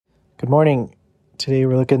morning. Today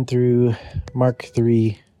we're looking through Mark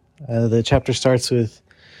 3. The chapter starts with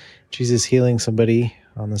Jesus healing somebody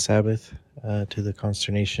on the Sabbath to the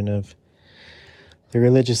consternation of the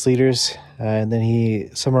religious leaders. And then he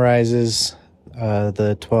summarizes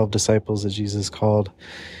the 12 disciples that Jesus called.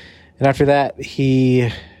 And after that,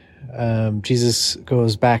 Jesus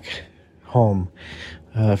goes back home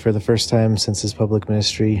for the first time since his public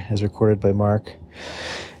ministry as recorded by Mark.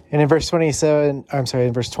 And in verse 20, it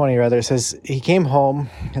says, he came home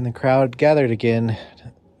and the crowd gathered again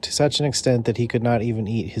to such an extent that he could not even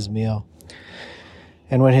eat his meal.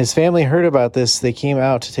 And when his family heard about this, they came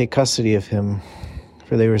out to take custody of him,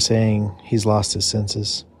 for they were saying he's lost his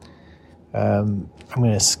senses. I'm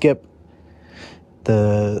going to skip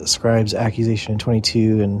the scribe's accusation in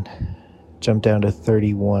 22 and jump down to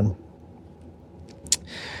 31.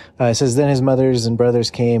 It says, then his mothers and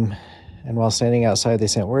brothers came, and while standing outside, they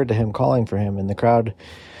sent word to him, calling for him. And the crowd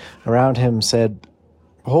around him said,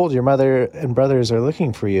 behold, your mother and brothers are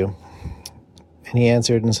looking for you. And he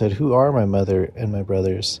answered and said, who are my mother and my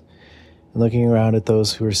brothers? And looking around at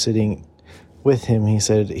those who were sitting with him, he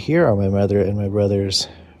said, here are my mother and my brothers.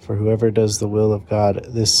 For whoever does the will of God,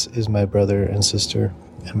 this is my brother and sister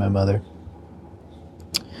and my mother.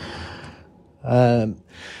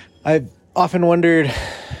 I've often wondered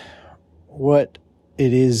what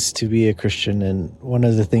it is to be a Christian, and one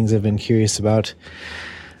of the things I've been curious about,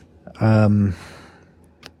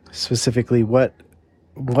 specifically what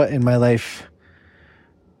in my life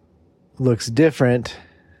looks different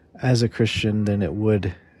as a Christian than it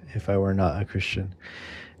would if I were not a Christian.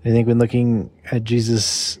 I think when looking at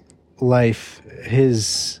Jesus' life,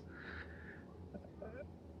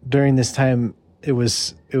 during this time, it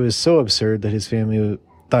was so absurd that his family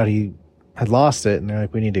thought he had lost it, and they're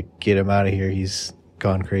like, we need to get him out of here. He's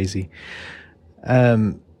gone crazy.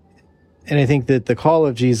 And I think that the call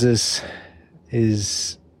of Jesus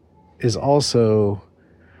is also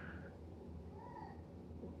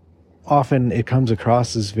often it comes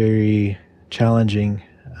across as very challenging,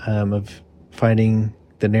 of finding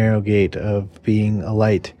the narrow gate, of being a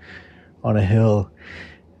light on a hill.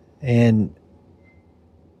 And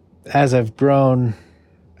as I've grown,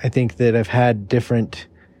 I think that I've had different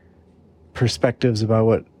perspectives about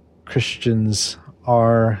what Christians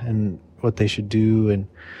are and what they should do and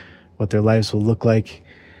what their lives will look like.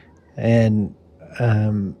 And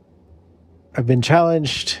I've been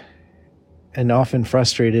challenged and often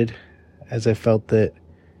frustrated as I felt that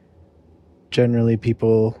generally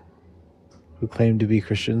people who claim to be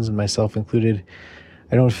Christians, and myself included,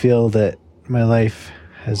 I don't feel that my life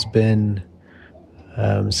has been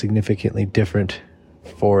significantly different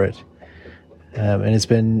for it. And it's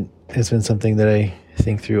been something that I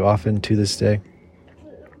think through often to this day.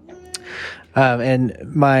 And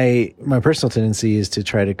my personal tendency is to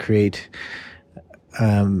try to create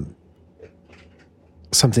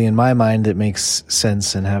something in my mind that makes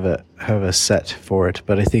sense and have a set for it.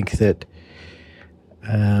 But I think that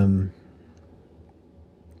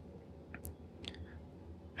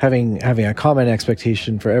having a common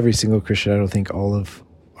expectation for every single Christian, I don't think all of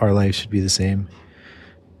our lives should be the same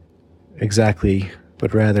exactly,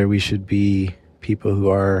 but rather we should be people who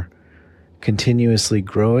are continuously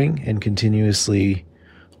growing and continuously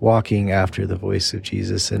walking after the voice of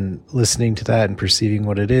Jesus and listening to that and perceiving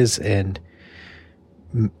what it is and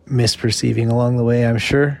misperceiving along the way, I'm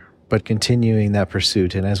sure, but continuing that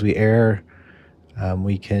pursuit. And as we err,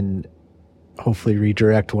 we can hopefully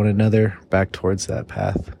redirect one another back towards that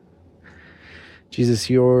path. Jesus,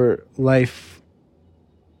 your life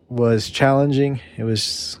was challenging. It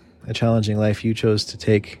was a challenging life you chose to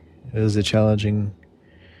take. It was a challenging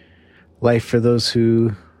life for those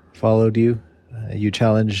who followed you. You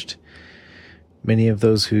challenged many of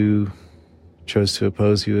those who chose to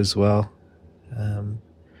oppose you as well.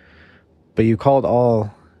 But you called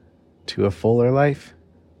all to a fuller life.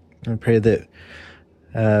 I pray that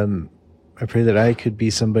I could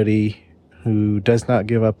be somebody who does not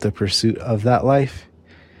give up the pursuit of that life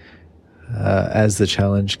as the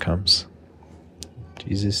challenge comes. In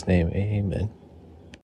Jesus' name, amen.